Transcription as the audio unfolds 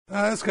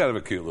That's kind of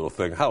a cute little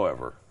thing.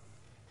 However,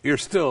 you're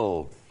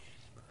still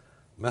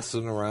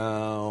messing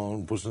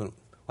around.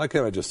 Why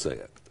can't I just say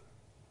it?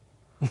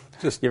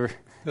 Just you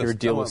ever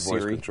deal with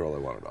voice Siri? Control. I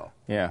want it all.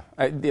 Yeah.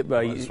 I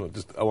want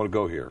to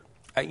go here.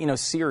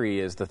 Siri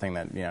is the thing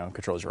that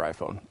controls your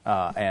iPhone,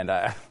 and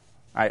the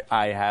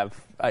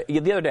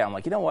other day I'm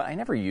like, you know what? I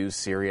never use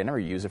Siri. I never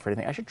use it for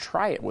anything. I should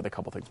try it with a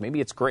couple things.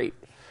 Maybe it's great.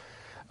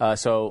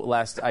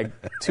 So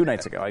 2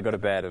 nights ago, I go to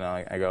bed and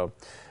I go,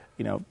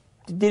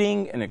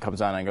 ding, and it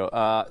comes on. And I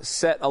go,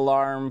 set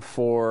alarm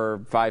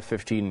for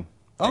 5:15 a.m.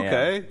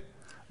 Okay.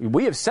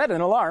 We have set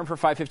an alarm for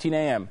 5:15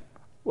 a.m.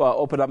 Well,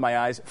 open up my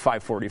eyes,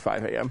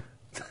 5:45 a.m.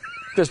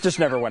 Just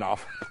never went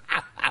off.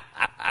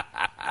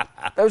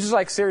 I was just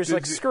like,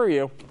 seriously, screw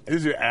you.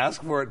 Did you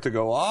ask for it to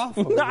go off?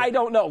 No, I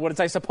don't know. What was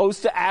I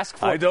supposed to ask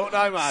for? I don't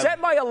know.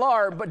 Set my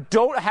alarm, but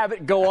don't have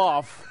it go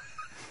off.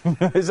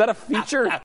 Is that a feature?